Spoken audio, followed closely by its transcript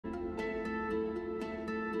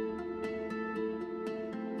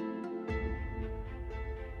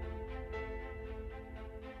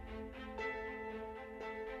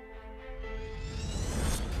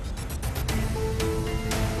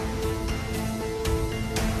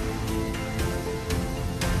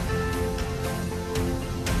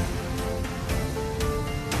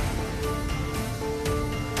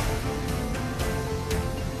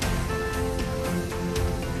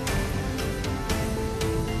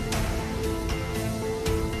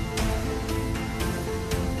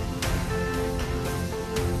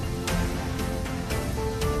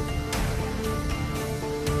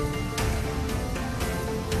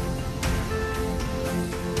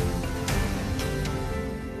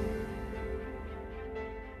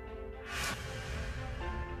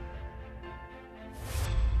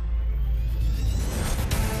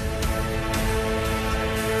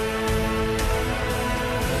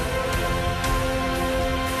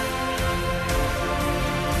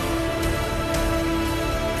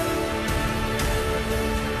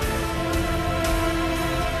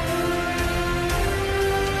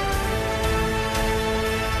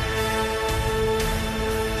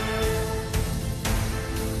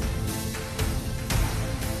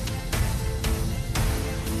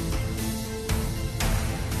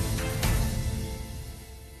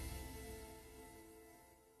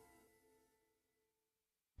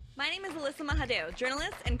name is Alyssa Mahadeo,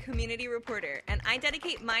 journalist and community reporter, and I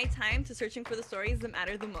dedicate my time to searching for the stories that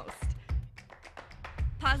matter the most.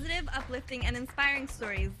 Positive, uplifting, and inspiring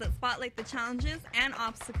stories that spotlight the challenges and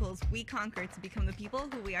obstacles we conquer to become the people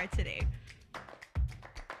who we are today.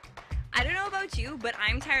 I don't know about you, but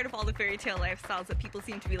I'm tired of all the fairy tale lifestyles that people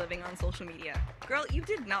seem to be living on social media. Girl, you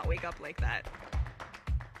did not wake up like that.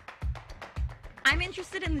 I'm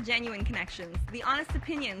interested in the genuine connections, the honest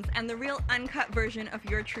opinions, and the real uncut version of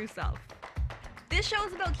your true self. This show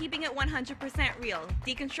is about keeping it 100% real,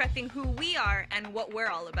 deconstructing who we are and what we're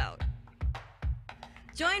all about.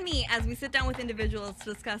 Join me as we sit down with individuals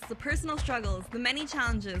to discuss the personal struggles, the many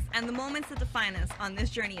challenges, and the moments that define us on this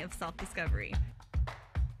journey of self-discovery.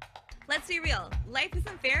 Let's be real, life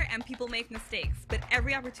isn't fair and people make mistakes, but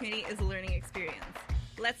every opportunity is a learning experience.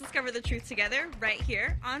 Let's discover the truth together right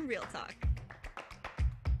here on Real Talk.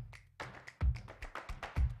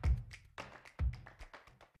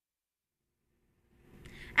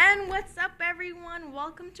 And what's up, everyone?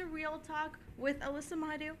 Welcome to Real Talk with Alyssa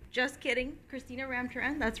Mahadeo. Just kidding, Kristina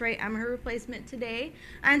Ramcharran. That's right, I'm her replacement today.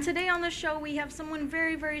 And today on the show, we have someone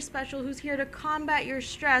very, very special who's here to combat your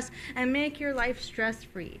stress and make your life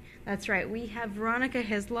stress-free. That's right, we have Veronica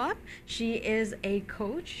Hislop. She is a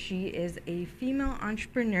coach. She is a female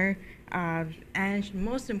entrepreneur. And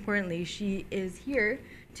most importantly, she is here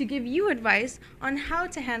to give you advice on how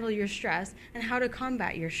to handle your stress and how to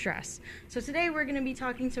combat your stress. So today we're going to be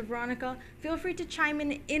talking to Veronica. Feel free to chime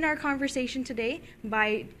in our conversation today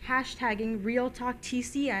by hashtagging Real Talk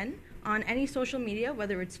TCN on any social media,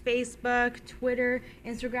 whether it's Facebook, Twitter,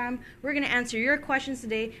 Instagram. We're going to answer your questions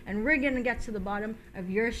today, and we're going to get to the bottom of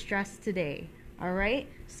your stress today. All right?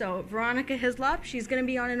 So Veronica Hislop, she's going to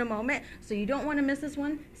be on in a moment, so you don't want to miss this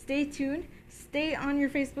one. Stay tuned. Stay on your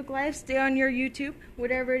Facebook Live, stay on your YouTube,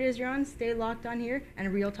 whatever it is you're on, stay locked on here,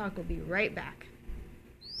 and Real Talk will be right back.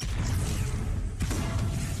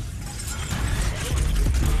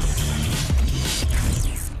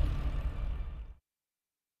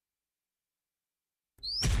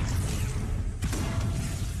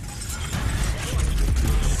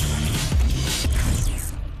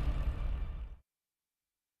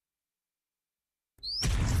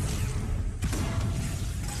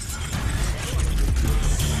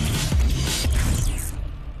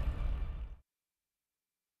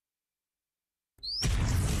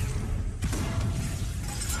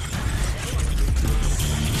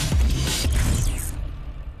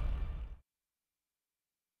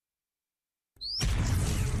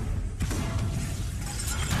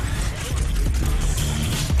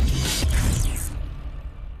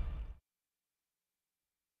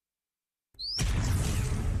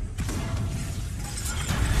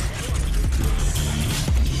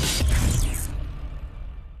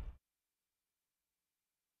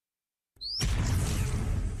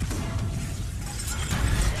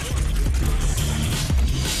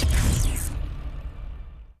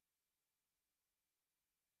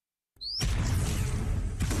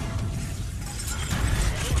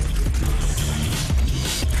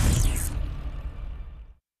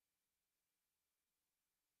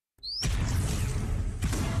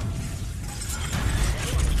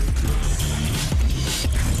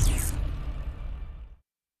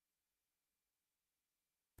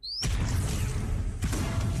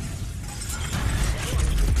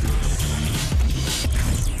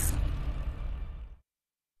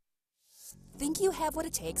 Think you have what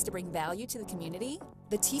it takes to bring value to the community?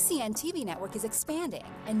 The TCN TV network is expanding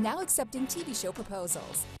and now accepting TV show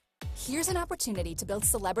proposals. Here's an opportunity to build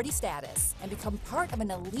celebrity status and become part of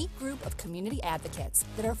an elite group of community advocates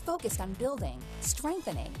that are focused on building,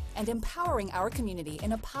 strengthening, and empowering our community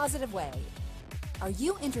in a positive way. Are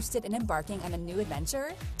you interested in embarking on a new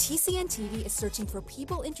adventure? TCN TV is searching for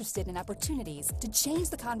people interested in opportunities to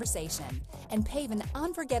change the conversation and pave an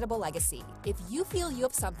unforgettable legacy. If you feel you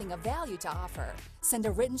have something of value to offer, send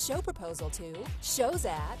a written show proposal to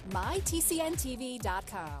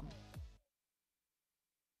shows@mytcntv.com.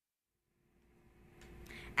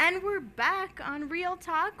 And we're back on Real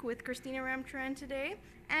Talk with Kristina Ramcharran today,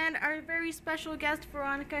 and our very special guest,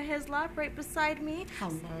 Veronica Hislop, right beside me.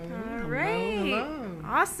 Hello. All right. Hello.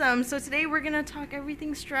 Awesome. So today we're going to talk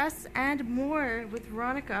everything stress and more with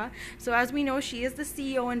Veronica. So as we know, she is the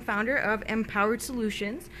CEO and founder of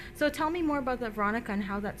Em-Powered-Soltuions. So tell me more about that, Veronica, and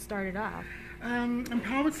how that started off.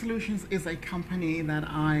 Em-Powered-Soltuions is a company that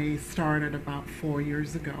I started about 4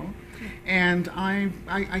 years ago, and I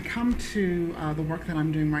come to the work that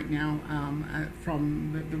I'm doing right now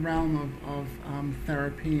from the realm of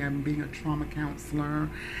therapy and being a trauma counselor,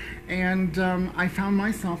 and I found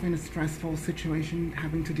myself in a stressful situation,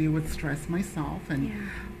 having to deal with stress myself, and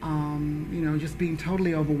just being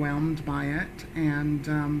totally overwhelmed by it,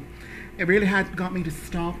 and it really had got me to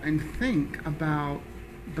stop and think about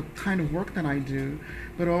the kind of work that I do,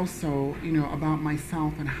 but also, about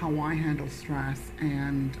myself and how I handle stress.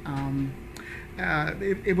 And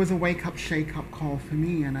it was a wake-up, shake-up call for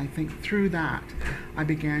me. And I think through that, I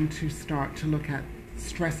began to start to look at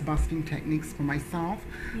stress-busting techniques for myself,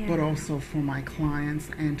 but also for my clients,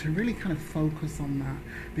 and to really kind of focus on that.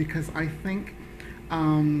 Because I think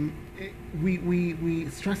we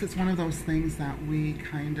stress, it's one of those things that we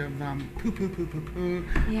kind of poo.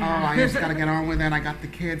 Oh, I just got to get on with it. I got the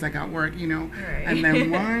kids, I got work, Right. And then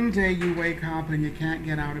one day you wake up and you can't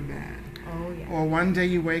get out of bed. Oh, yeah. Or one day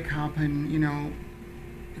you wake up and,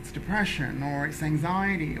 it's depression, or it's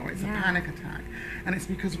anxiety, or it's a panic attack. And it's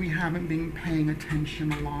because we haven't been paying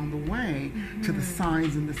attention along the way to the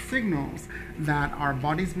signs and the signals that our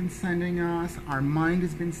body's been sending us, our mind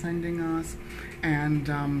has been sending us. And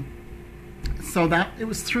so that it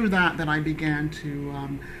was through that I began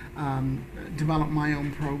to develop my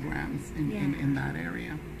own programs in that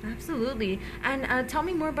area. Absolutely. And tell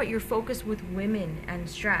me more about your focus with women and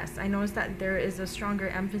stress. I noticed that there is a stronger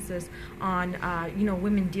emphasis on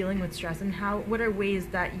women dealing with stress, and what are ways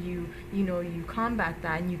that you combat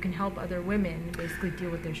that, and you can help other women basically deal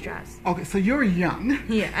with their stress. Okay, so you're young.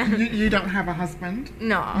 Yeah. You don't have a husband?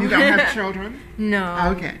 No. You don't have children?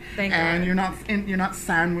 No. Okay. Thank and God. you're not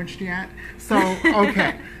sandwiched yet. So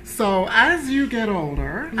okay. So as you get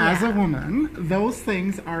older, as a woman, those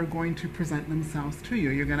things are going to present themselves to you.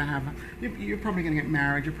 You're probably going to get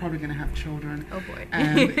married. You're probably going to have children. Oh boy.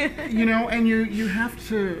 And and you have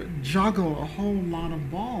to juggle a whole lot of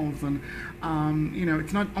balls, and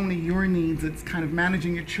it's not only your needs. It's kind of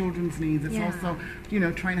managing your children's needs. It's also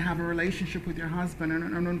trying to have a relationship with your husband,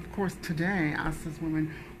 and of course today, us as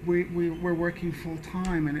women, we're working full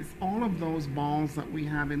time, and it's all of those balls that we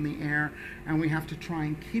have in the air, and we have to try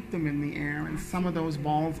and keep them in the air. And some of those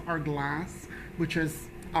balls are glass, which is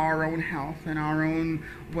our own health and our own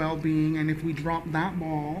well-being. And if we drop that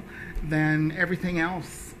ball, then everything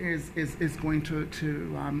else is going to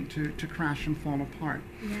crash and fall apart.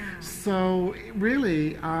 Yeah. So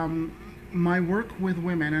really, my work with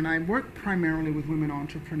women, and I work primarily with women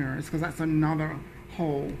entrepreneurs, because that's another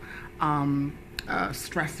whole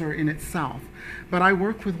stressor in itself. But I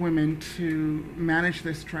work with women to manage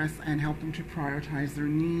their stress and help them to prioritize their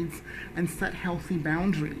needs and set healthy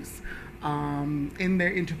boundaries in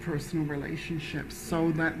their interpersonal relationships,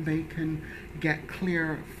 so that they can get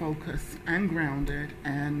clear, focused, and grounded,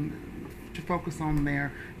 and to focus on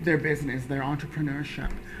their business, their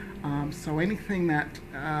entrepreneurship. So anything that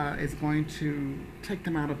is going to take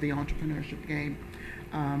them out of the entrepreneurship game,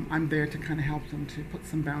 I'm there to kind of help them to put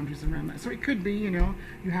some boundaries around that. So it could be, you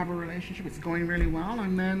have a relationship, it's going really well,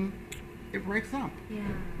 and then it breaks up.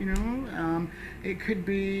 Yeah. It could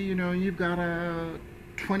be, you've got a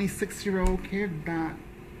 26-year-old kid,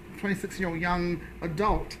 26-year-old young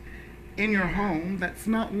adult in your home that's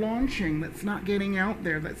not launching, that's not getting out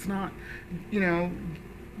there, that's not,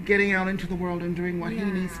 getting out into the world and doing what he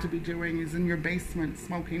needs to be doing, is in your basement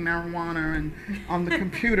smoking marijuana and on the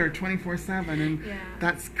computer 24/7, and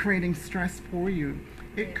that's creating stress for you.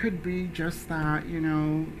 It could be just that,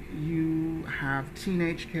 you have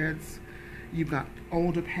teenage kids, you've got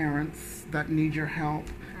older parents that need your help,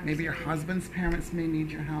 maybe your husband's parents may need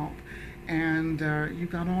your help, and you've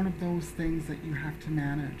got all of those things that you have to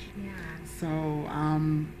manage. Yeah. So,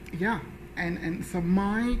 and so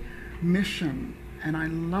my mission, and I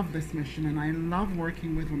love this mission, and I love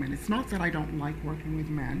working with women. It's not that I don't like working with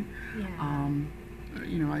men. Yeah.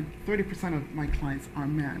 30% of my clients are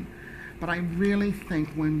men. But I really think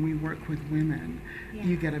when we work with women,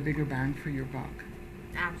 you get a bigger bang for your buck.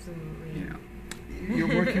 Absolutely.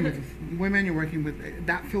 You're working with women, you're working with,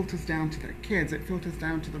 that filters down to their kids, it filters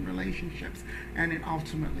down to the relationships, and it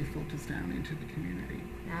ultimately filters down into the community.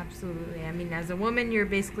 Absolutely. I mean, as a woman, you're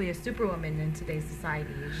basically a superwoman in today's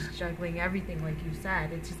society. You're just juggling everything, like you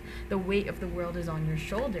said. It's just the weight of the world is on your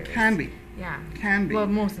shoulders. Can be. Yeah. Can be. Well,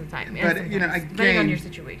 most of the time. But, depending again, on your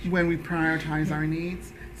situation. when we prioritize our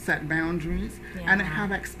needs, set boundaries, and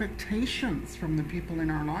have expectations from the people in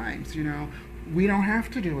our lives, we don't have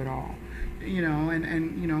to do it all.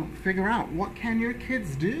 And figure out, what can your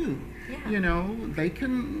kids do? They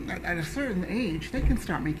can, at a certain age, they can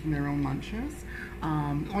start making their own lunches.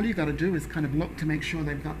 All you got to do is kind of look to make sure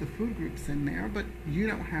they've got the food groups in there, but you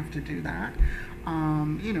don't have to do that.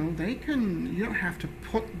 You don't have to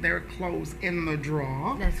put their clothes in the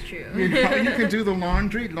drawer. That's true. You can do the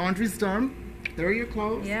laundry. Laundry's done. There are your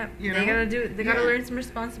clothes. Yeah, they gotta learn some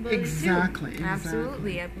responsibility exactly, too.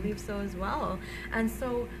 Absolutely, I believe so as well. And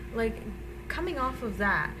so, coming off of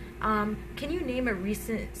that, can you name a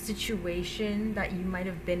recent situation that you might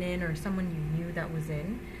have been in, or someone you knew that was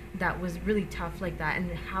in, that was really tough like that,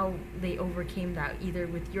 and how they overcame that, either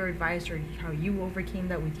with your advice or how you overcame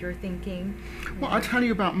that with your thinking? Well, I'll tell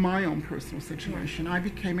you about my own personal situation. I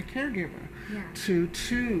became a caregiver to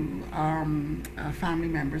two family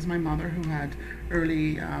members, my mother, who had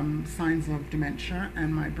early signs of dementia,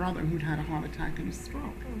 and my brother, who'd had a heart attack and a stroke.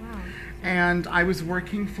 Oh, wow. And I was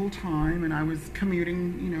working full-time, and I was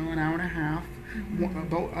commuting, an hour and a half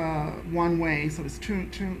one way, so it was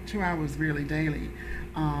two hours really daily.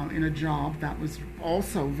 In a job that was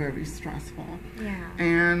also very stressful. Yeah.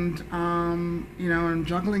 And, and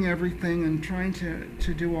juggling everything and trying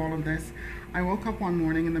to do all of this, I woke up one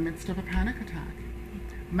morning in the midst of a panic attack.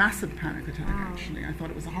 Massive panic attack, actually. I thought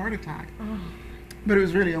it was a heart attack. Oh. But it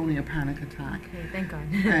was really only a panic attack. Okay, thank God.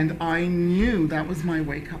 And I knew that was my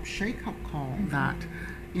wake-up, shake-up call, that,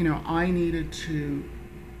 I needed to,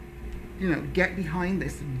 get behind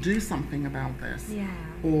this, do something about this. Yeah.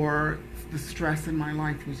 Or the stress in my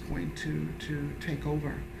life was going to take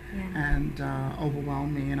over and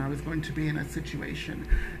overwhelm me, and I was going to be in a situation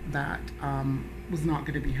that was not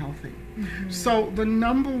going to be healthy. Mm-hmm. So the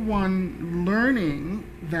number one learning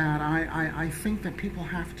that I think that people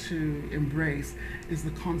have to embrace is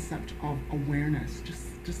the concept of awareness,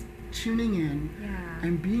 just tuning in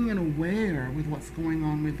and being aware with what's going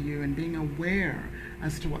on with you, and being aware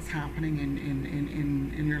as to what's happening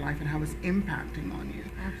in your life and how it's impacting on you.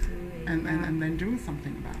 Absolutely. And then doing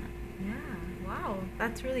something about it. Yeah, wow,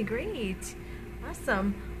 that's really great.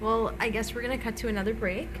 Awesome. Well, I guess we're going to cut to another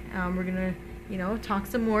break. We're going to, talk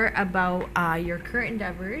some more about your current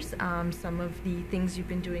endeavors, some of the things you've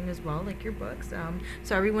been doing as well, like your books.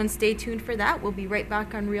 So everyone stay tuned for that. We'll be right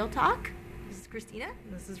back on Real Talk. This is Kristina,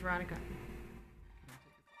 and this is Veronica.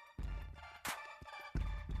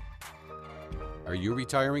 Are you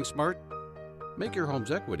retiring smart? Make your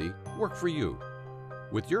home's equity work for you.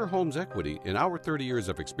 With your home's equity and our 30 years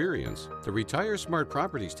of experience, the Retire Smart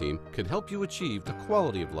Properties team can help you achieve the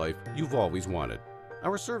quality of life you've always wanted.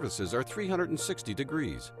 Our services are 360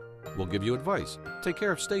 degrees. We'll give you advice, take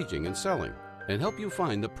care of staging and selling, and help you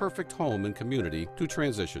find the perfect home and community to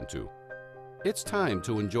transition to. It's time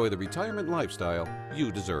to enjoy the retirement lifestyle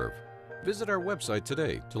you deserve. Visit our website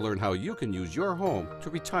today to learn how you can use your home to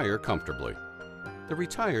retire comfortably. The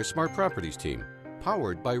Retire Smart Properties team,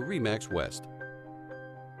 powered by RE/MAX West.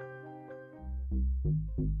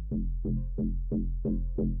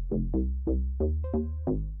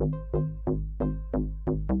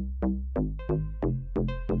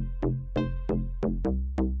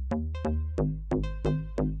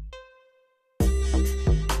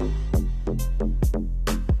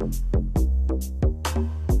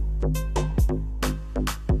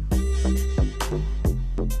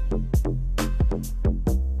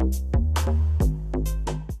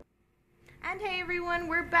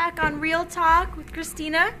 We're back on Real Talk with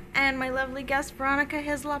Kristina and my lovely guest Veronica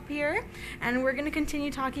Hislop here, and we're going to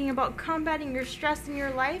continue talking about combating your stress in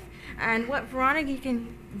your life and what Veronica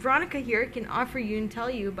here can offer you and tell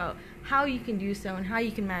you about how you can do so and how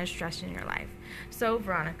you can manage stress in your life. So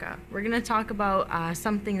Veronica, we're going to talk about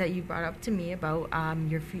something that you brought up to me about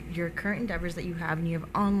your current endeavors that you have, and you have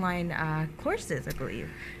online courses, I believe.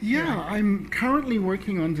 Yeah, I'm currently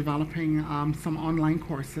working on developing some online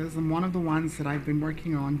courses, and one of the ones that I've been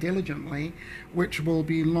working on diligently, which will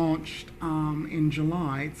be launched in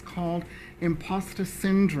July, it's called Imposter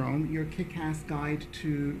Syndrome, Your Kick-Ass Guide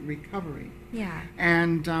to Recovery. Yeah.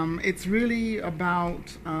 And it's really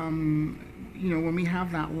about when we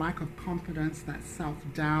have that lack of confidence, that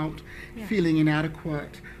self-doubt, feeling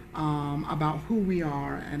inadequate about who we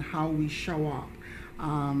are and how we show up,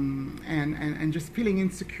 and just feeling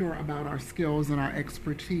insecure about our skills and our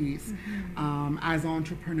expertise as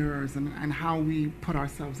entrepreneurs, and how we put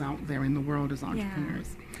ourselves out there in the world as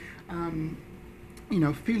entrepreneurs.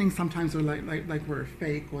 Feeling sometimes like we're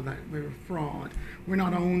fake or that we're a fraud. We're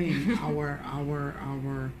not owning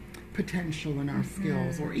our potential and our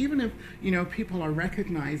skills, or even if people are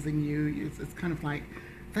recognizing you, it's kind of like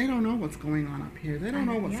they don't know what's going on up here. They don't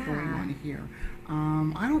know what's going on here.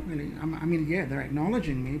 I don't really. They're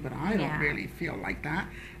acknowledging me, but I don't really feel like that.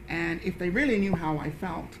 And if they really knew how I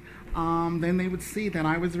felt, then they would see that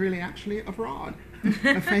I was really actually a fraud,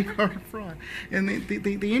 a fake or a fraud. And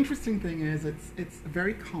the interesting thing is it's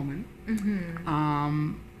very common.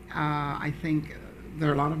 I think there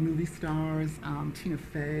are a lot of movie stars, Tina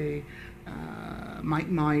Fey, Mike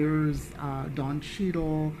Myers, Don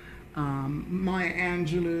Cheadle, Maya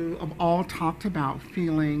Angelou, have all talked about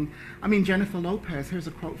feeling. I mean, Jennifer Lopez. Here's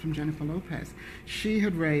a quote from Jennifer Lopez. She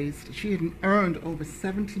had earned over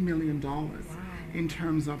 $70 million in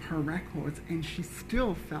terms of her records, and she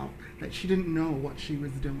still felt that she didn't know what she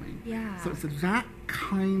was doing. Yeah. So it's that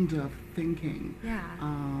kind of thinking. Yeah.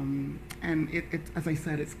 And it, as I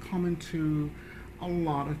said, it's common to a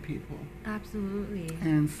lot of people. Absolutely.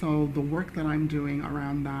 And so the work that I'm doing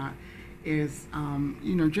around that is,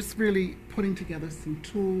 just really putting together some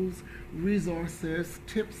tools, resources,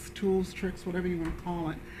 tips, tools, tricks, whatever you want to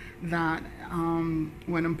call it, that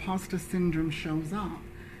when imposter syndrome shows up,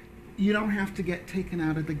 you don't have to get taken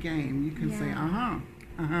out of the game. You can say,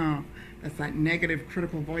 that's that negative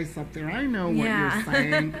critical voice up there. I know what you're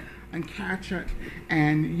saying. And catch it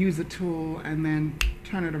and use a tool and then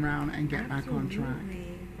turn it around and get back on track.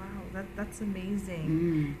 Wow, that's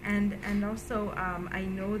amazing. And also I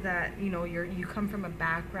know that you come from a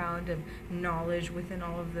background of knowledge within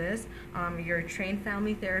all of this. You're a trained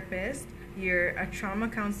family therapist. You're a trauma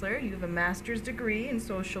counselor. You have a master's degree in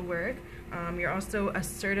social work. You're also a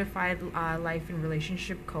certified life and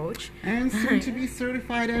relationship coach. And soon to be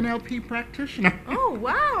certified NLP practitioner. Oh,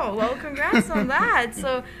 wow. Well, congrats on that.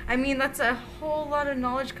 So, I mean, that's a whole lot of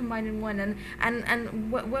knowledge combined in one. And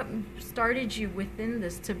what started you within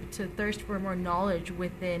this to thirst for more knowledge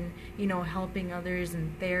within, helping others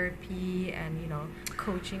in therapy and,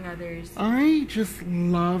 coaching others?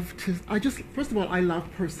 First of all, I love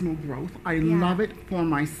personal growth. I love it for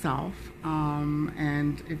myself.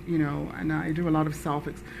 And I do a lot of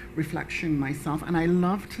self-reflection myself, and I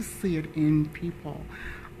love to see it in people.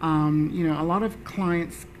 A lot of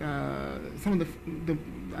clients, some of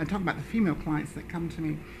I talk about the female clients that come to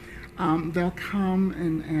me. They'll come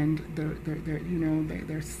and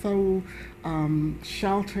they're so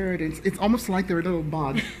sheltered. It's almost like they're a little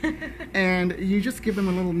bug, and you just give them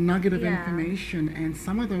a little nugget of information, and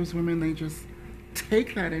some of those women, they just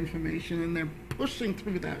take that information and they're pushing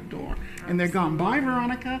through that door. And they're gone. Bye,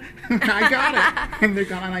 Veronica. I got it. And they're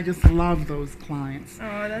gone. And I just love those clients.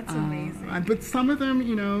 Oh, that's amazing. But some of them,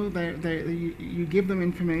 you give them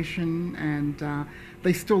information and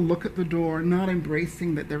they still look at the door, not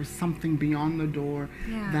embracing that there's something beyond the door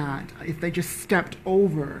that if they just stepped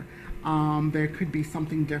over, there could be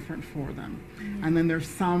something different for them. And then there's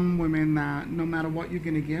some women that no matter what you're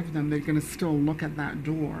going to give them, they're going to still look at that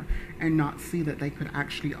door and not see that they could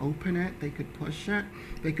actually open it, they could push it,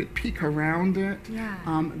 they could peek around it.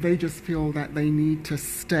 They just feel that they need to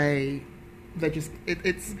stay. It's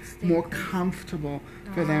more comfortable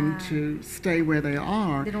for them to stay where they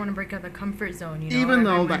are. They don't want to break out the comfort zone, even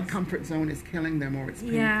though that comfort zone is killing them or it's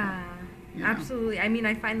painful. Yeah, absolutely. I mean,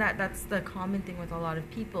 I find that that's the common thing with a lot of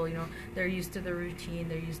people. They're used to the routine,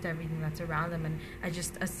 they're used to everything that's around them, and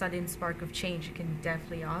just a sudden spark of change can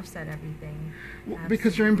definitely offset everything.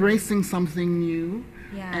 Because you're embracing something new,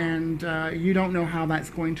 and you don't know how that's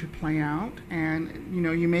going to play out, and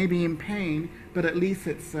you may be in pain, but at least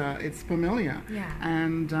it's familiar.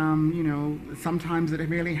 And sometimes it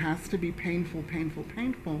really has to be painful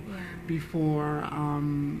before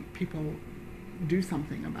people do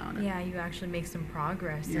something about it. You actually make some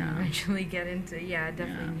progress and eventually get into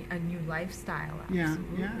definitely a new lifestyle.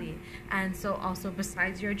 Absolutely. And so also,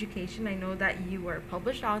 besides your education, I know that you are a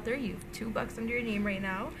published author. You have 2 books under your name right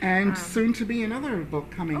now, and soon to be another book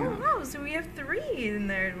coming out. Oh wow, so we have 3 in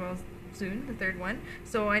there. Well, soon, the 3rd one.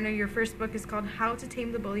 So I know your first book is called How to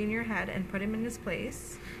Tame the Bully in Your Head and Put Him in His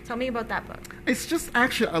Place. Tell me about that book. It's just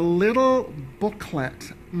actually a little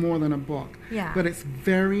booklet more than a book. But it's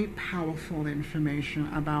very powerful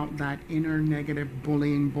information about that inner negative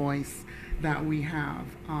bullying voice that we have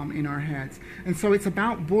in our heads. And so it's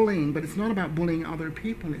about bullying, but it's not about bullying other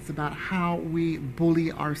people. It's about how we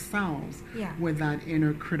bully ourselves with that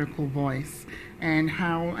inner critical voice.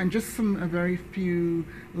 And just a very few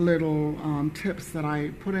little tips that I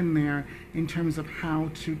put in there in terms of how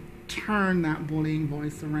to turn that bullying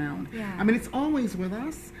voice around. I mean, it's always with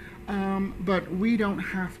us. but we don't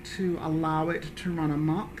have to allow it to run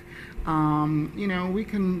amok. We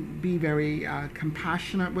can be very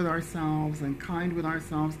compassionate with ourselves and kind with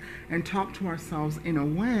ourselves and talk to ourselves in a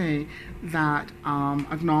way that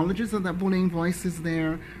acknowledges that bullying voice is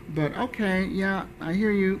there, but okay, yeah, I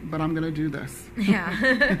hear you, but I'm going to do this. Yeah.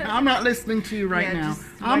 I'm not listening to you right now.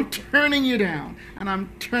 I'm like turning you down, and I'm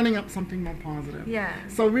turning up something more positive. Yeah.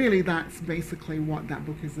 So really, that's basically what that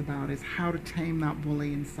book is about, is how to tame that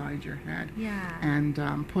bully inside your head. Yeah. And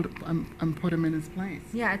put him in his place.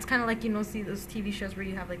 Yeah, it's kind of like, see those TV shows where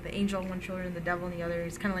you have like the angel on one shoulder and the devil on the other.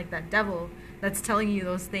 It's kind of like that devil that's telling you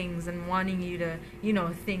those things and wanting you to,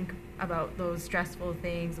 think about those stressful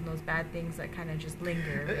things and those bad things that kind of just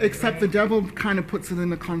linger. Except right? the devil kind of puts it in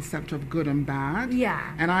the concept of good and bad.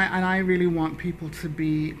 Yeah. And I really want people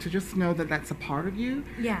to just know that that's a part of you.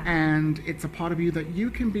 Yeah. And it's a part of you that you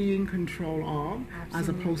can be in control of, as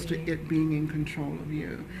opposed to it being in control of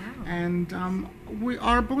you. Wow. And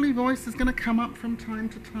our bully voice is going to come up from time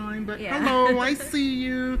to time, but Yeah. hello, I see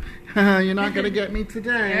you. You're not going to get me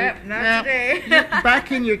today. Yep, not today. Yep,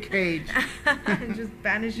 back in your cage. Just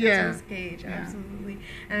banish Yeah. into his cage. Yeah. Absolutely.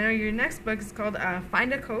 And I know your next book is called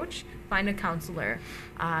Find a Coach, Find a Counselor.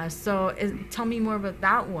 Tell me more about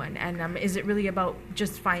that one. And is it really about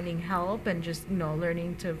just finding help and just,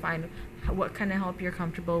 learning to find what kind of help you're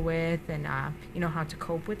comfortable with and, how to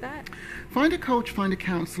cope with that? Find a Coach, Find a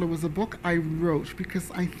Counselor was a book I wrote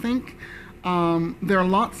because I think there are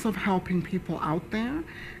lots of helping people out there,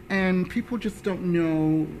 and people just don't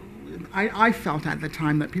know. I felt at the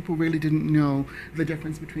time that people really didn't know the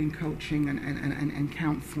difference between coaching and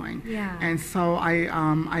counseling. Yeah. And so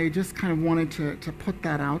I just kind of wanted to put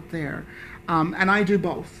that out there. And I do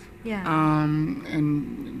both. Yeah.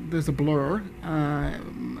 And there's a blur.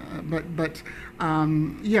 But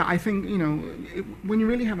I think, when you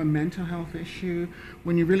really have a mental health issue,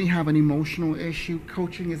 when you really have an emotional issue,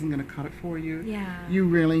 coaching isn't going to cut it for you. Yeah. You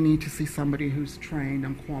really need to see somebody who's trained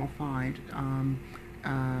and qualified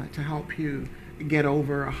to help you get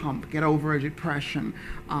over a hump, get over a depression,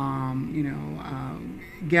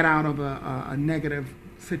 get out of a negative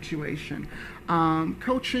situation.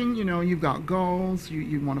 Coaching, you've got goals,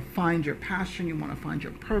 you want to find your passion, you want to find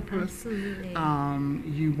your purpose. Absolutely.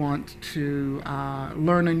 You want to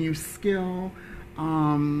learn a new skill.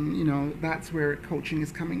 That's where coaching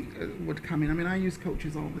would come in. I mean, I use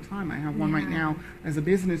coaches all the time. I have one right now as a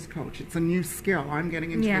business coach. It's a new skill. I'm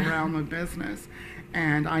getting into the realm of business,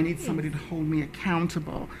 and I need somebody to hold me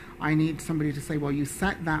accountable. I need somebody to say, well, you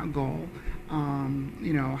set that goal.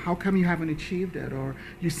 How come you haven't achieved it? Or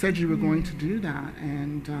you said you were going to do that,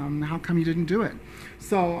 and how come you didn't do it?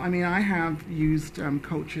 So, I mean, I have used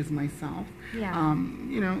coaches myself. Yeah.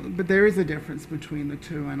 But there is a difference between the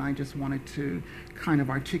two, and I just wanted to kind of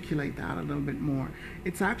articulate that a little bit more.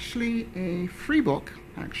 It's actually a free book,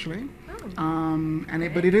 actually.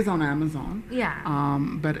 But it is on Amazon. Yeah.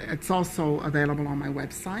 But it's also available on my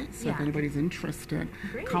website. So if anybody's interested,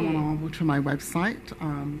 come on over to my website.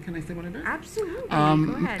 Can I say what it is? Absolutely. Go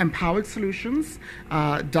ahead. Em-Powered-Soltuions,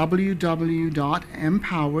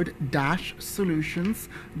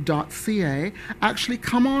 www.empowered-solutions.ca. Actually,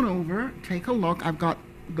 come on over, take a look. I've got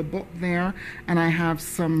the book there, and I have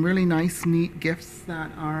some really nice, neat gifts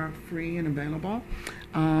that are free and available.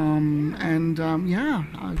 I'd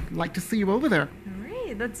like to see you over there. All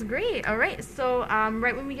right, that's great. All right, so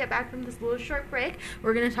right when we get back from this little short break,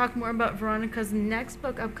 we're going to talk more about Veronica's next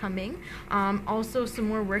book upcoming, also some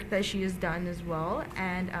more work that she has done as well,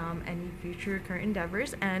 and any future current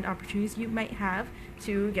endeavors and opportunities you might have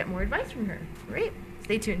to get more advice from her. All right,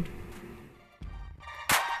 stay tuned.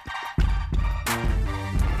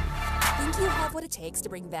 Think you have what it takes to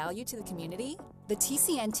bring value to the community? The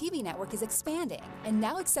TCN TV network is expanding and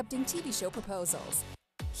now accepting TV show proposals.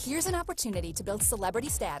 Here's an opportunity to build celebrity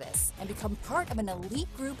status and become part of an elite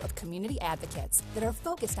group of community advocates that are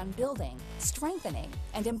focused on building, strengthening,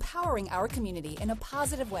 and empowering our community in a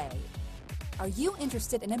positive way. Are you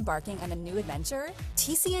interested in embarking on a new adventure?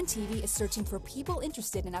 TCN TV is searching for people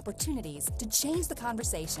interested in opportunities to change the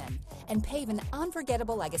conversation and pave an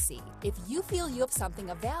unforgettable legacy. If you feel you have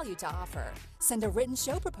something of value to offer, send a written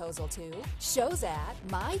show proposal to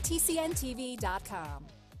shows@mytcntv.com.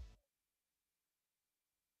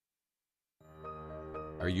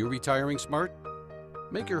 Are you retiring smart?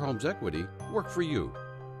 Make your home's equity work for you.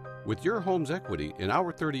 With your home's equity in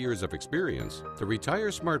our 30 years of experience, the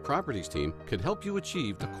Retire Smart Properties team can help you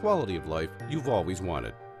achieve the quality of life you've always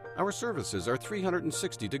wanted. Our services are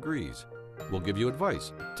 360 degrees. We'll give you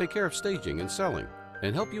advice, take care of staging and selling,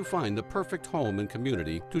 and help you find the perfect home and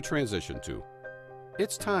community to transition to.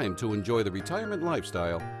 It's time to enjoy the retirement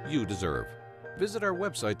lifestyle you deserve. Visit our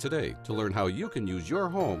website today to learn how you can use your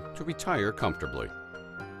home to retire comfortably.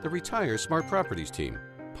 The Retire Smart Properties team,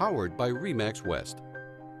 powered by RE/MAX West.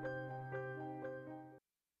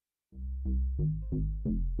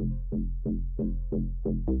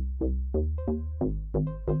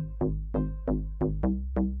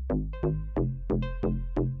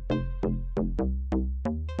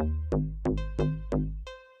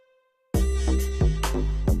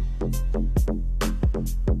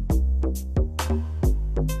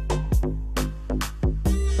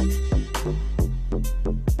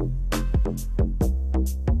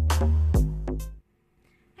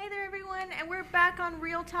 Back on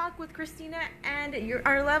Real Talk with Kristina and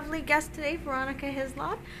our lovely guest today, Veronica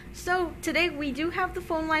Hislop. So today we do have the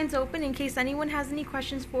phone lines open in case anyone has any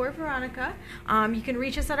questions for Veronica. You can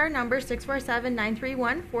reach us at our number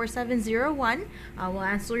 647-931-4701. We'll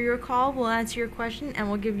answer your call, we'll answer your question, and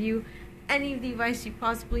we'll give you any of the advice you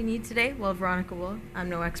possibly need today. Well, Veronica will. I'm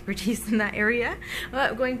no expertise in that area.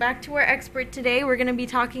 But going back to our expert today, we're going to be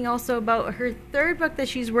talking also about her third book that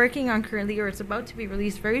she's working on currently, or it's about to be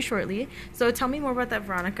released very shortly. So tell me more about that,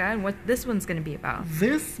 Veronica, and what this one's going to be about.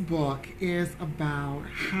 This book is about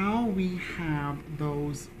how we have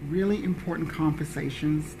those really important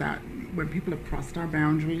conversations that when people have crossed our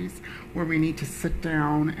boundaries, where we need to sit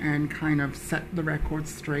down and kind of set the record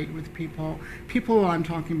straight with people. People I'm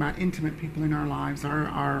talking about, intimate people in our lives,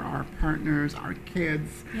 our partners, our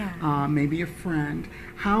kids, maybe a friend,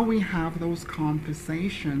 how we have those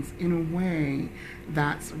conversations in a way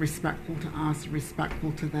that's respectful to us,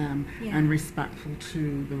 respectful to them, and respectful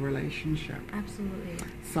to the relationship. Absolutely.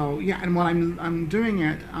 So and while I'm doing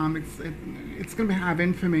it, it's going to have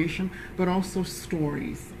information, but also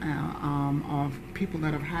stories of people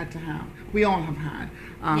that have had to have. We all have had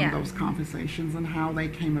those conversations and how they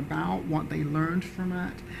came about, what they learned from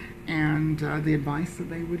it, and the advice that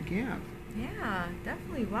they would give. Yeah,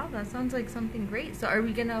 definitely. Wow, that sounds like something great. So are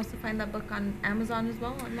we going to also find that book on Amazon as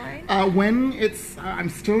well, online? When it's, I'm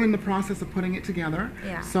still in the process of putting it together.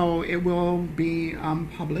 Yeah. So it will be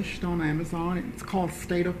published on Amazon. It's called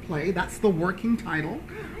State of Play. That's the working title.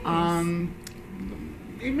 Oh, nice.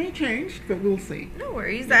 It may change, but we'll see. No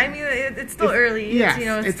worries. Yeah. I mean, it's still early. Yes,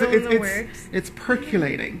 it's still in the works. It's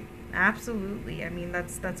percolating. Absolutely. I mean,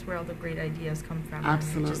 that's where all the great ideas come from.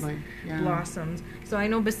 Absolutely. And it just blossoms. So I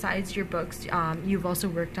know besides your books, you've also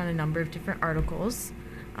worked on a number of different articles.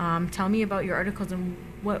 Tell me about your articles and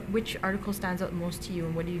which article stands out most to you,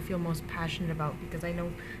 and what do you feel most passionate about? Because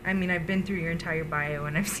I've been through your entire bio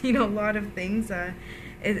and I've seen a lot of things.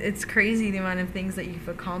 It's crazy the amount of things that you've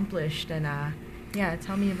accomplished, and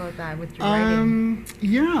tell me about that with your writing.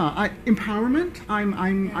 Empowerment.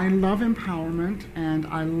 I love empowerment, and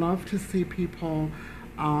I love to see people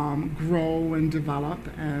grow and develop.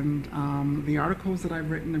 And the articles that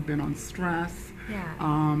I've written have been on stress.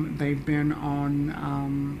 Yeah. They've been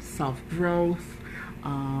on self-growth.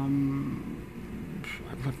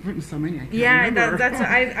 I've written so many. I can't remember. That's what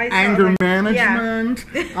I saw. Anger management,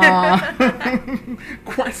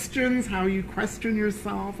 questions, how you question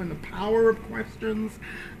yourself, and the power of questions.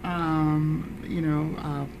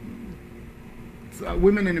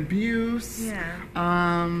 Women in abuse.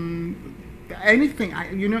 Yeah. Anything.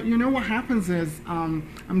 You know what happens is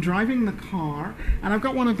I'm driving the car, and I've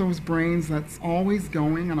got one of those brains that's always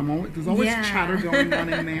going, and there's always chatter going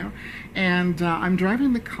on in there. And I'm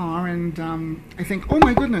driving the car, and I think, oh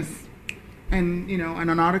my goodness, and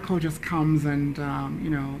and an article just comes, and and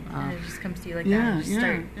it just comes to you like that. And just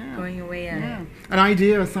start going away at it. An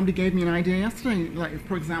idea. Somebody gave me an idea yesterday. Like,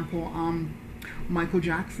 for example, Michael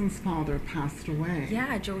Jackson's father passed away.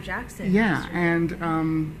 Yeah, Joe Jackson. Yeah, and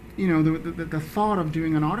the thought of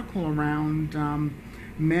doing an article around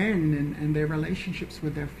men and their relationships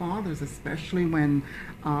with their fathers, especially when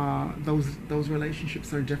those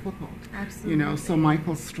relationships are difficult. Absolutely. So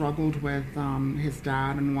Michael struggled with his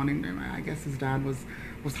dad and I guess his dad was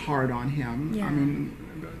hard on him. Yeah. I mean,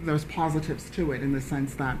 there's positives to it in the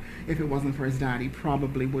sense that if it wasn't for his dad, he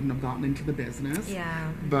probably wouldn't have gotten into the business.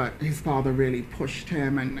 Yeah. But his father really pushed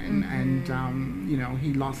him, and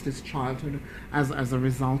he lost his childhood as a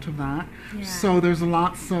result of that. Yeah. So there's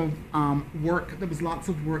lots of work. There was lots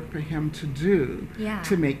of work for him to do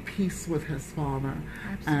to make peace with his father.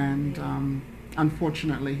 Absolutely. And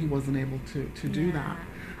unfortunately, he wasn't able to do that.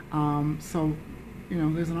 So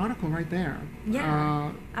there's an article right there.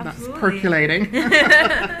 Yeah, that's percolating.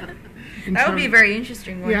 That would be very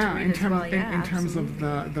interesting one to read in as well. In terms of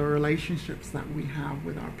the relationships that we have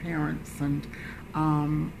with our parents, and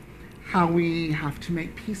how we have to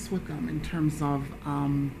make peace with them in terms of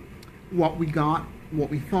what we got, what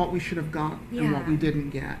we thought we should have got, and what we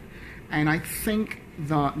didn't get. And I think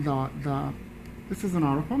the this is an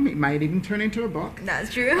article. It might even turn into a book.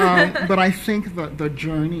 That's true. But I think that the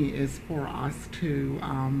journey is for us to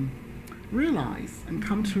realize and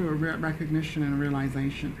come to a recognition and a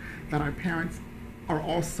realization that our parents are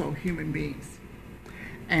also human beings.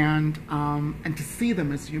 And to see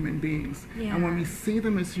them as human beings. Yeah. And when we see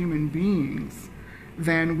them as human beings,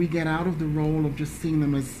 then we get out of the role of just seeing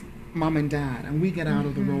them as mom and dad, and we get out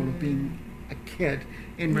of the role of being a kid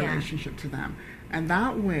in relationship to them. And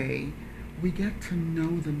that way, we get to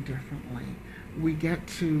know them differently. We get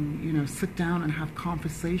to, sit down and have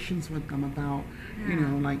conversations with them about,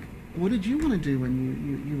 like, what did you want to do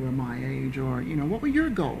when you were my age? Or, what were your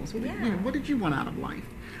goals? What did you want out of life?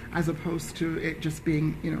 As opposed to it just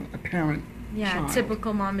being, a parent child.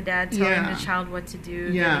 Typical mom and dad telling the child what to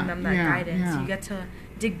do, giving them that guidance. You get to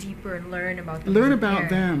dig deeper and learn about them. Learn about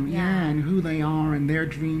them, and who they are and their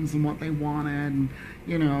dreams and what they wanted, and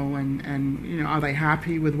are they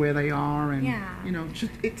happy with where they are, and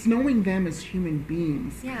just it's knowing them as human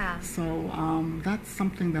beings. Yeah. So that's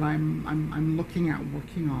something that I'm looking at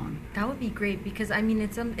working on. That would be great, because I mean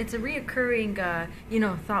it's a reoccurring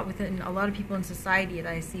thought within a lot of people in society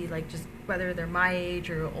that I see, like, just whether they're my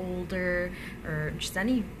age or older or just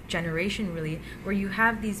any generation really, where you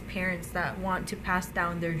have these parents that want to pass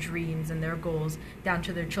down their dreams and their goals down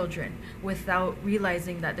to their children without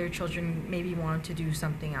realizing that their children maybe want to do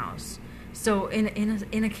something else. So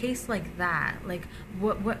in a case like that, like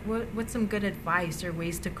what's some good advice or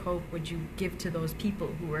ways to cope would you give to those people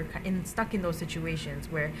who are stuck in those situations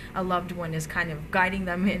where a loved one is kind of guiding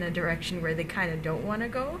them in a direction where they kind of don't want to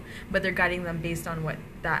go, but they're guiding them based on what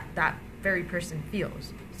that very person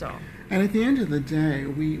feels? So. And at the end of the day,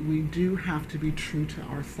 we do have to be true to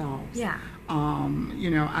ourselves. Yeah.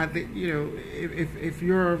 If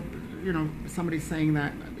you're, somebody saying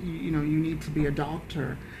that, you need to be a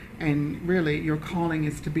doctor, and really your calling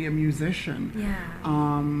is to be a musician. Yeah.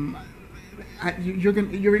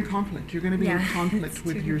 You're in conflict. You're going to be in conflict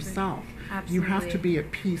with yourself. Absolutely. You have to be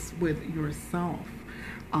at peace with yourself.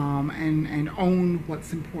 And own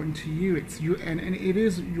what's important to you. It's you, and it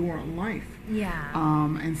is your life. Yeah.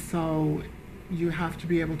 And so you have to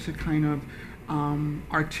be able to kind of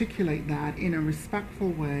articulate that in a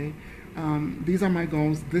respectful way. These are my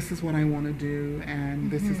goals. This is what I want to do, and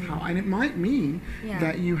this is how. And it might mean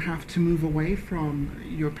that you have to move away from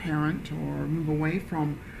your parent or move away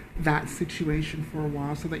from that situation for a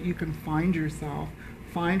while, so that you can find yourself,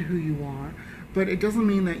 find who you are. But it doesn't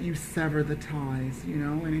mean that you sever the ties,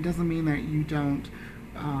 and it doesn't mean that you don't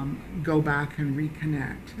go back and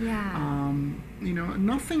reconnect. Yeah.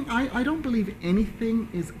 Nothing, I don't believe anything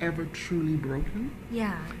is ever truly broken.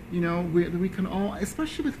 Yeah. We can all,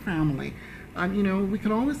 especially with family, we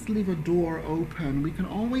can always leave a door open. We can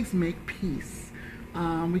always make peace.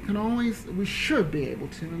 We should be able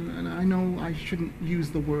to, and I know I shouldn't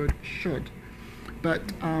use the word should,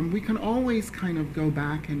 but we can always kind of go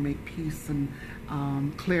back and make peace and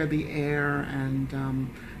clear the air and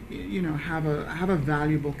have a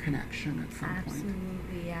valuable connection at some point.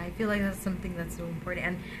 Absolutely, yeah. I feel like that's something that's so important.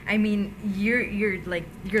 And I mean, you're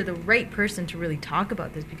the right person to really talk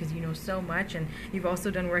about this, because you know so much, and you've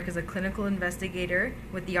also done work as a clinical investigator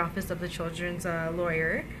with the Office of the Children's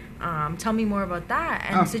Lawyer. Tell me more about that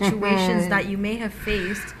and situations that you may have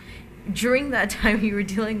faced during that time you were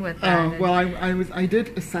dealing with that. Well, I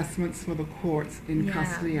did assessments for the courts in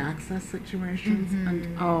custody access situations,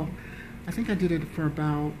 and I think I did it for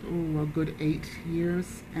about a good 8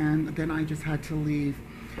 years, and then I just had to leave,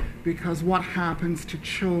 because what happens to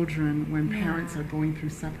children when parents are going through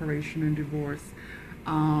separation and divorce,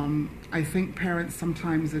 I think parents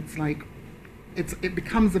sometimes it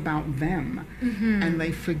becomes about them, and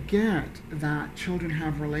they forget that children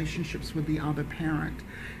have relationships with the other parent.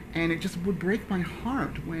 And it just would break my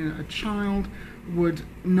heart when a child would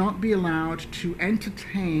not be allowed to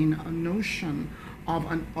entertain a notion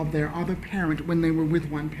of their other parent when they were with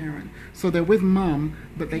one parent. So they're with mom,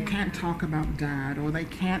 but they can't talk about dad, or they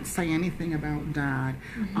can't say anything about dad,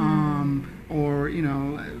 or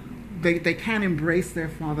they can't embrace their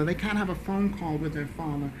father. They can't have a phone call with their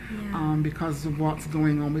father because of what's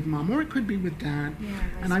going on with mom, or it could be with dad.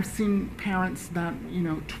 And I've seen parents that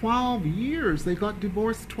 12 years, they got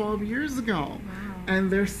divorced 12 years ago, and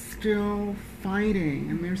they're still fighting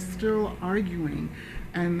and they're still arguing,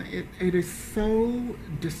 and it is so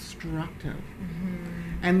destructive.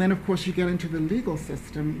 And then of course you get into the legal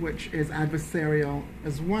system, which is adversarial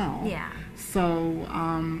as well. So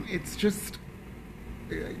it's just,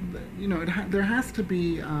 there has to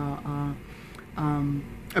be a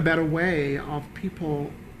better way of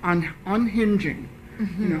people unhinging,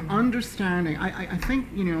 understanding. I think,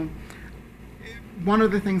 one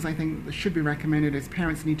of the things I think that should be recommended is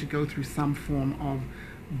parents need to go through some form of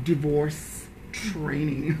divorce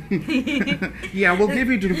training. Yeah, we'll give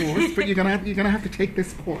you divorce, but you're gonna have to take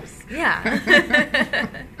this course. Yeah.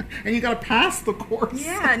 And you gotta pass the course.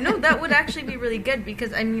 Yeah, no, that would actually be really good,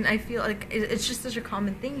 because I mean, I feel like it's just such a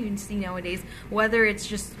common thing you see nowadays, whether it's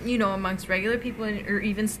just, you know, amongst regular people or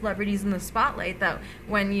even celebrities in the spotlight, that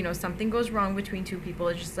when, you know, something goes wrong between two people,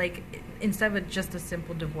 it's just like, instead of just a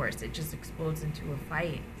simple divorce, it just explodes into a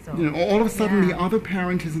fight. So, you know, all of a sudden the other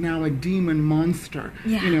parent is now a demon monster.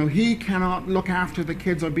 Yeah. You know, he cannot look after the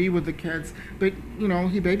kids or be with the kids, but, you know,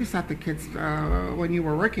 he babysat the kids when you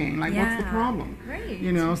were working. Like, what's the problem? Right.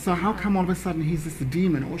 You know, so how come all of a sudden he's this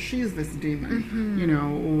demon, or she's this demon, you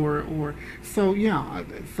know, or so, yeah.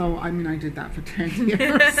 So, I mean, I did that for 10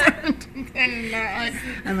 years,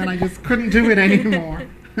 and then I just couldn't do it anymore.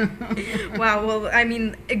 Wow, well, I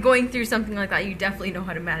mean, going through something like that, you definitely know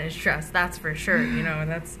how to manage stress. That's for sure. You know,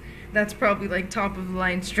 that's probably like top of the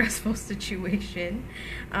line stressful situation.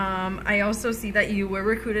 I also see that you were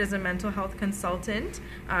recruited as a mental health consultant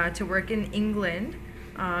to work in England.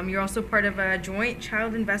 You're also part of a joint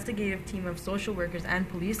child investigative team of social workers and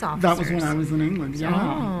police officers. That was when I was in England. Yeah,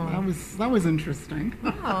 Oh. that was interesting.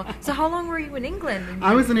 Wow. So how long were you in England?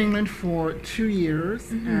 I was in England for 2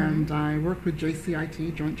 years, and I worked with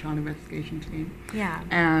JCIT, Joint Child Investigation Team. Yeah.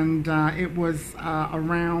 And it was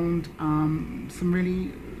around some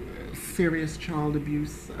really serious child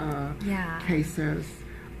abuse cases.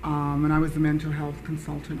 And I was the mental health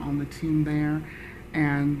consultant on the team there.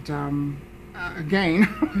 And again,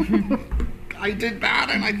 I did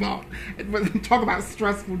that, and I thought, talk about a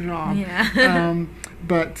stressful job. Yeah.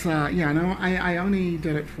 I only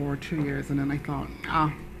did it for 2 years, and then I thought,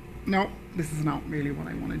 no, this is not really what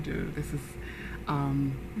I want to do. This is,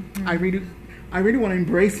 I really want to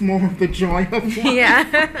embrace more of the joy of life.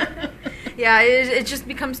 Yeah. Yeah, it just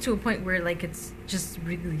becomes to a point where, like, it's just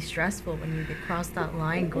really stressful when you get cross that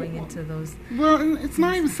line going into those. Well, it's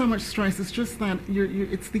not even so much stress. It's just that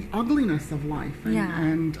it's the ugliness of life.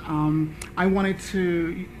 And, and I wanted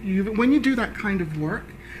to, when you do that kind of work,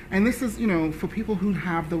 and this is, you know, for people who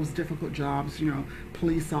have those difficult jobs, you know,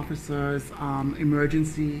 police officers,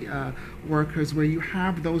 emergency workers, where you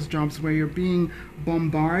have those jobs where you're being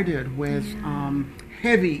bombarded with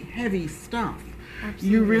heavy stuff. Absolutely.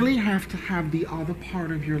 You really have to have the other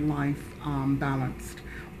part of your life balanced,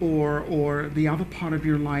 or the other part of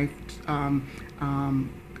your life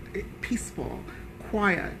peaceful,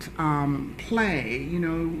 quiet, play. You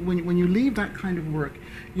know, when you leave that kind of work,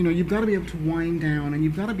 you know, you've got to be able to wind down, and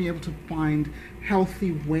you've got to be able to find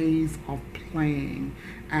healthy ways of playing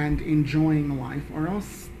and enjoying life, or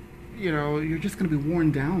else, you know, you're just going to be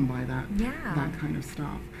worn down by that kind of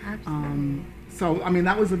stuff. Absolutely. So, I mean,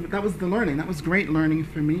 that was the learning. That was great learning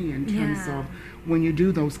for me in terms of when you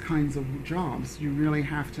do those kinds of jobs, you really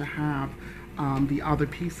have to have the other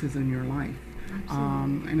pieces in your life.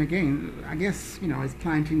 And again, I guess, you know, it's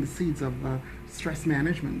planting the seeds of stress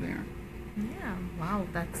management there. Yeah, wow,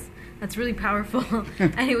 that's really powerful.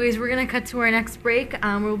 Anyways, we're going to cut to our next break.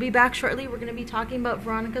 We'll be back shortly. We're going to be talking about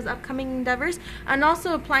Veronica's upcoming endeavors and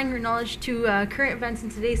also applying her knowledge to current events in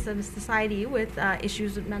today's society with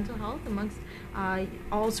issues with mental health amongst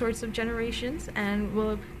all sorts of generations. And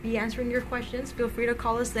we'll be answering your questions. Feel free to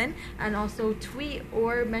call us in and also tweet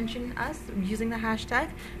or mention us using the hashtag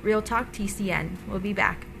Real Talk TCN. We'll be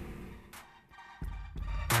back.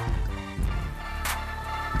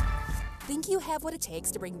 Think you have what it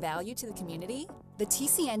takes to bring value to the community? The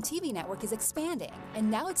TCN TV network is expanding and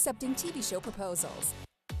now accepting TV show proposals.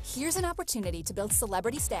 Here's an opportunity to build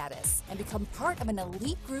celebrity status and become part of an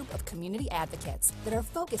elite group of community advocates that are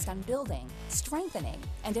focused on building, strengthening,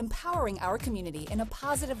 and empowering our community in a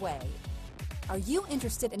positive way. Are you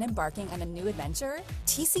interested in embarking on a new adventure?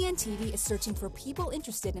 TCN TV is searching for people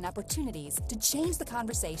interested in opportunities to change the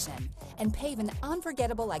conversation and pave an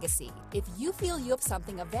unforgettable legacy. If you feel you have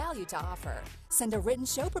something of value to offer, send a written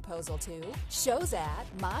show proposal to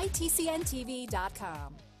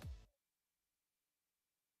shows@mytcntv.com.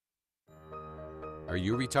 Are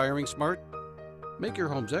you retiring smart? Make your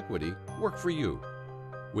home's equity work for you.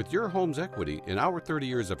 With your home's equity in our 30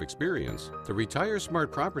 years of experience, the Retire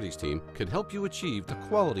Smart Properties team can help you achieve the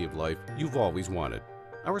quality of life you've always wanted.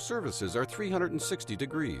 Our services are 360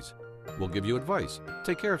 degrees. We'll give you advice,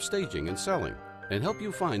 take care of staging and selling, and help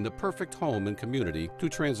you find the perfect home and community to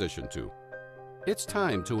transition to. It's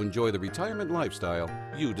time to enjoy the retirement lifestyle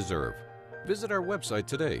you deserve. Visit our website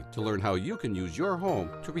today to learn how you can use your home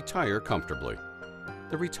to retire comfortably.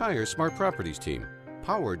 The Retire Smart Properties team,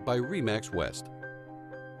 powered by RE/MAX West.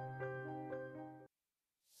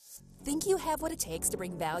 Think you have what it takes to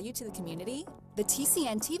bring value to the community? The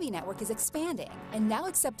TCN TV network is expanding and now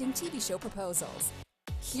accepting TV show proposals.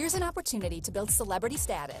 Here's an opportunity to build celebrity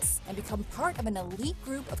status and become part of an elite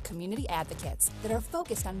group of community advocates that are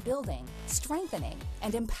focused on building, strengthening,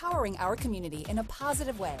 and empowering our community in a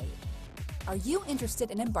positive way. Are you interested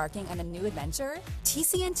in embarking on a new adventure?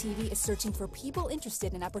 TCN TV is searching for people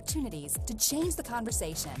interested in opportunities to change the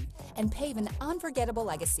conversation and pave an unforgettable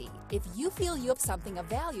legacy. If you feel you have something of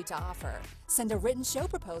value to offer, send a written show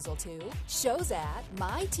proposal to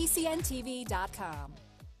shows@mytcntv.com.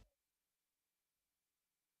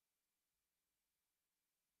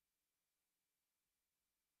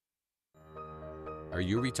 Are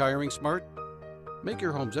you retiring smart? Make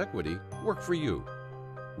your home's equity work for you.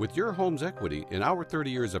 With your home's equity in our 30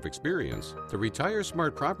 years of experience, the Retire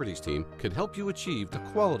Smart Properties team can help you achieve the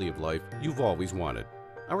quality of life you've always wanted.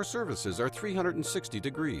 Our services are 360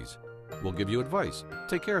 degrees. We'll give you advice,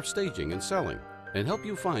 take care of staging and selling, and help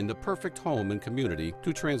you find the perfect home and community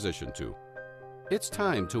to transition to. It's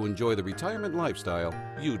time to enjoy the retirement lifestyle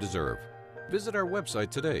you deserve. Visit our website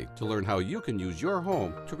today to learn how you can use your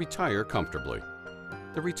home to retire comfortably.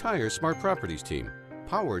 The Retire Smart Properties team,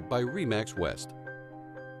 powered by RE/MAX West.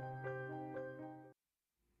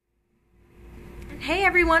 Hey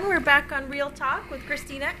everyone, we're back on Real Talk with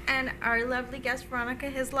Kristina and our lovely guest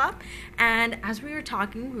Veronica Hislop. And as we were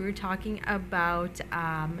talking about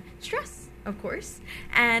stress, of course,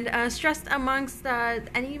 and stress amongst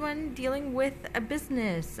anyone dealing with a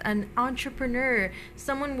business, an entrepreneur,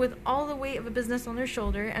 someone with all the weight of a business on their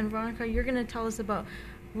shoulder. And Veronica, you're going to tell us about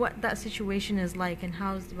what that situation is like and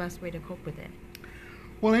how's the best way to cope with it.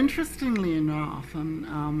 Well, interestingly enough,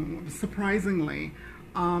 and surprisingly,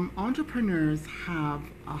 entrepreneurs have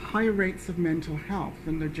higher rates of mental health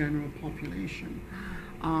than the general population.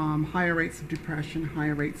 Higher rates of depression,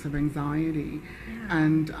 higher rates of anxiety. Yeah.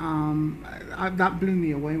 And that blew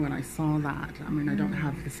me away when I saw that. I mean, I don't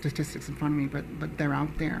have the statistics in front of me, but they're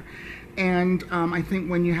out there. And I think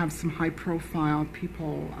when you have some high-profile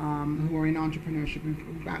people who are in entrepreneurship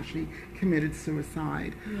who've actually committed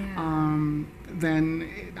suicide, then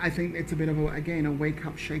I think it's a bit of a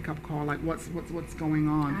wake-up, shake-up call. Like, what's going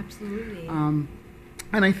on? Absolutely.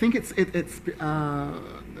 And I think it's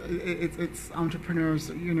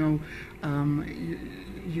entrepreneurs.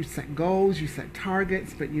 You set goals, you set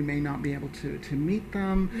targets, but you may not be able to meet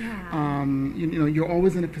them. Yeah. You're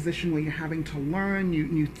always in a position where you're having to learn.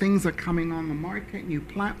 New things are coming on the market, new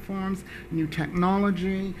platforms, new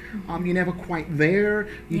technology. Mm-hmm. You're never quite there.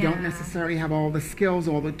 You don't necessarily have all the skills,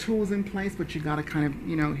 all the tools in place, but you got to kind of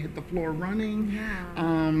hit the floor running. Yeah.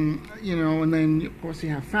 And then of course you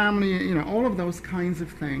have family. All of those kinds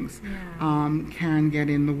of things can get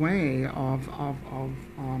in the way of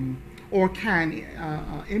or can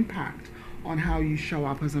impact on how you show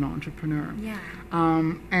up as an entrepreneur. Yeah.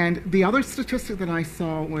 And the other statistic that I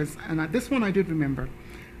saw was, and this one I did remember,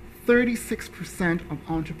 36% of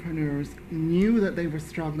entrepreneurs knew that they were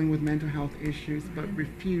struggling with mental health issues but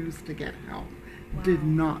refused to get help, did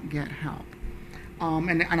not get help.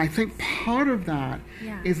 And I think part of that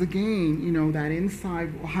is, again, that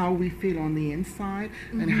inside, how we feel on the inside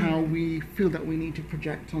and how we feel that we need to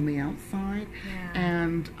project on the outside. Yeah.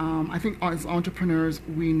 And I think as entrepreneurs,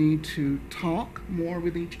 we need to talk more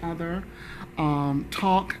with each other,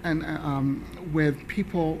 talk and with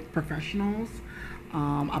people, professionals,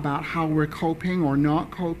 about how we're coping or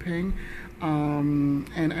not coping,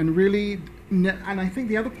 and really, and I think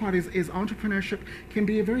the other part is entrepreneurship can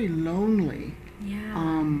be a very lonely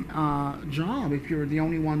job if you're the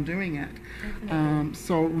only one doing it.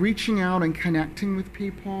 So reaching out and connecting with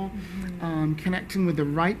people, connecting with the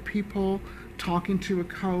right people, talking to a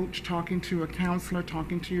coach, talking to a counselor,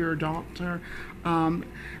 talking to your doctor, and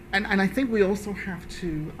I think we also have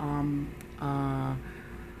to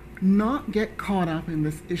not get caught up in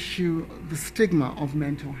this issue, the stigma of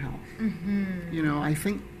mental health. I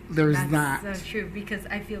think that's so true, because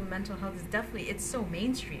I feel mental health is definitely, it's so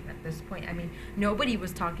mainstream at this point. I mean, nobody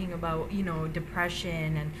was talking about,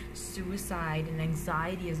 depression and suicide and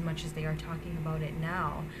anxiety as much as they are talking about it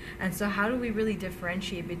now. And so how do we really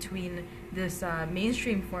differentiate between this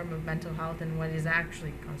mainstream form of mental health and what is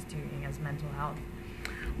actually constituting as mental health?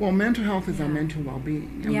 Well, mental health is our mental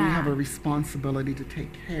well-being, and we have a responsibility to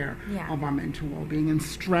take care of our mental well-being, and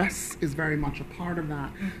stress is very much a part of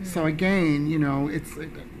that. So again, it's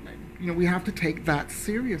we have to take that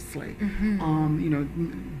seriously.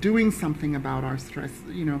 Doing something about our stress,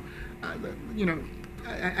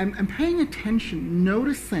 and paying attention,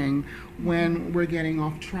 noticing when we're getting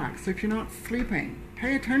off track. So if you're not sleeping,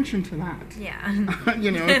 pay attention to that. Yeah.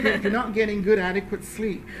 If you're not getting good, adequate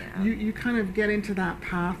sleep, Yeah. you kind of get into that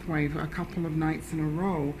pathway for a couple of nights in a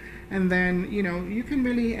row, and then, you can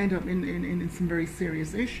really end up in some very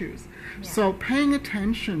serious issues. Yeah. So paying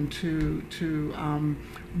attention to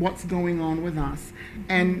what's going on with us,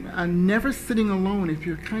 and never sitting alone. If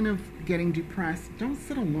you're kind of getting depressed, don't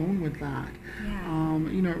sit alone with that. Yeah.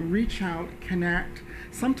 Reach out, connect.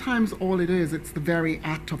 Sometimes all it's the very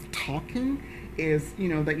act of talking is,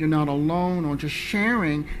 that you're not alone, or just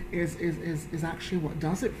sharing is actually what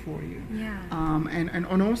does it for you. Yeah. And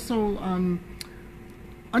also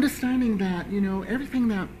understanding that, everything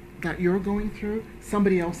that you're going through,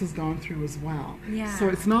 somebody else has gone through as well. Yeah. So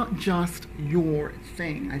it's not just your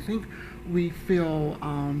thing. I think we feel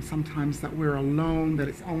sometimes that we're alone, that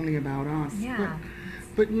it's only about us. Yeah.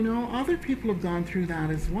 But other people have gone through that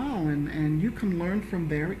as well, and you can learn from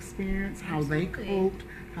their experience, how Absolutely. they coped,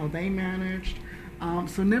 how they managed.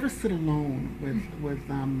 So never sit alone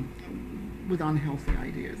with unhealthy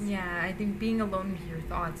ideas. Yeah, I think being alone with your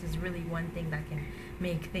thoughts is really one thing that can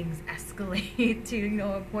make things escalate to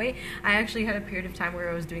a point. I actually had a period of time where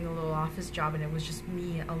I was doing a little office job, and it was just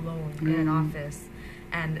me alone in an office.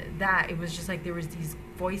 And it was just like there was these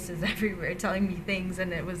voices everywhere telling me things,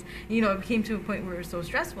 and it was, it came to a point where it was so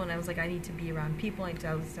stressful, and I was like, I need to be around people, I need to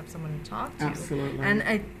at least have someone to talk to. Absolutely. And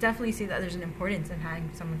I definitely see that there's an importance in having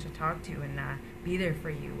someone to talk to and be there for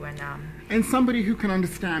you. And somebody who can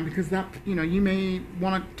understand, because that, you may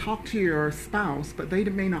want to talk to your spouse, but they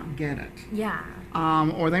may not get it. Yeah.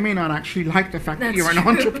 Or they may not actually like the fact that you're an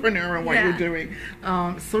entrepreneur and what you're doing.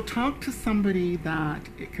 So talk to somebody that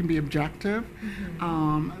it can be objective,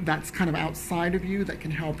 that's kind of outside of you, that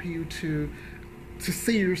can help you to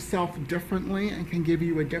see yourself differently, and can give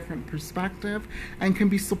you a different perspective, and can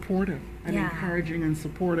be supportive and encouraging and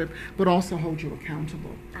supportive, but also hold you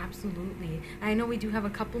accountable. Absolutely. I know we do have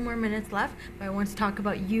a couple more minutes left, but I want to talk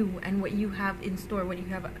about you and what you have in store, what you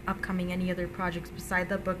have upcoming, any other projects beside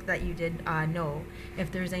the book that you did know.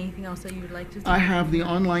 If there's anything else that you would like to say. I have the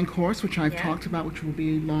online course, which I've talked about, which will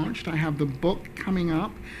be launched. I have the book coming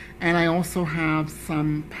up, and I also have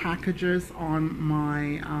some packages on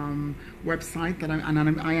my website that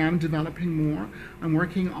I am developing more. I'm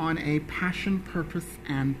working on a passion, purpose,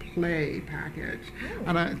 and play package,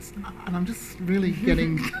 and I'm just really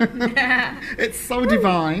getting it's so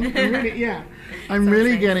divine. I'm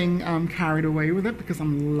really getting carried away with it, because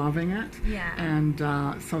I'm loving it. And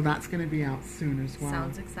so that's going to be out soon as well.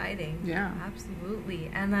 Sounds exciting. Yeah,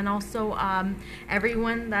 absolutely. And then also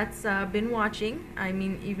everyone that's been watching, I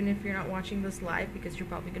mean, even if you're not watching this live, because you're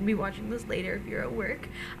probably going to be watching this later if you're at work,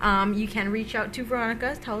 you can reach out to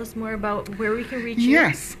Veronica. Tell us more about where we can reach you.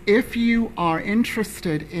 Yes, if you are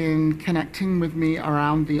interested in connecting with me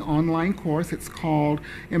around the online course, it's called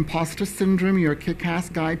Imposter Syndrome, Your Kick-Ass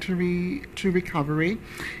Guide to Recovery.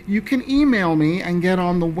 You can email me and get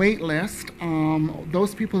on the wait list.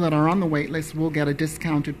 Those people that are on the wait list will get a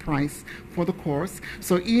discounted price for the course.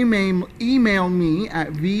 So email me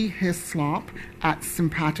at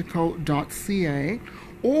vhislop@simpatico.ca.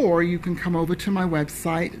 Or you can come over to my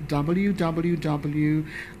website,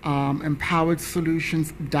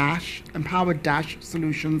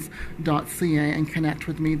 www.empowered-solutions.ca, and connect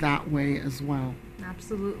with me that way as well.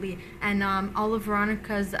 Absolutely. And all of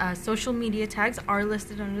Veronica's social media tags are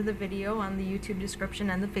listed under the video on the YouTube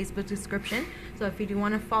description and the Facebook description. So if you do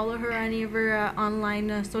want to follow her on any of her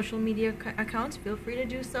online social media accounts, feel free to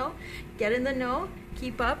do so. Get in the know,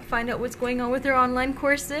 keep up, find out what's going on with her online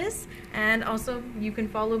courses. And also, you can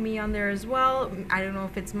follow me on there as well. I don't know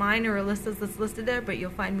if it's mine or Alyssa's that's listed there, but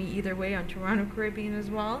you'll find me either way on Toronto Caribbean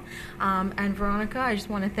as well. And Veronica, I just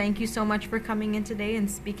want to thank you so much for coming in today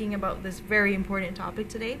and speaking about this very important topic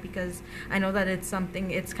today, because I know that it's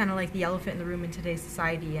kind of like the elephant in the room in today's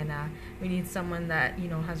society, and we need someone that,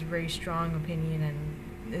 has a very strong opinion and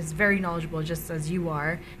is very knowledgeable, just as you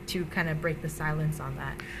are, to kind of break the silence on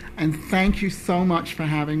that. And thank you so much for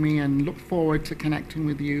having me, and look forward to connecting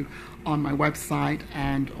with you on my website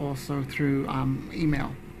and also through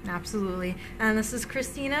email. Absolutely. And this is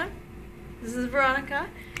Kristina. This is Veronica.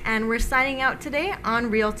 And we're signing out today on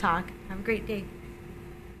Real Talk. Have a great day.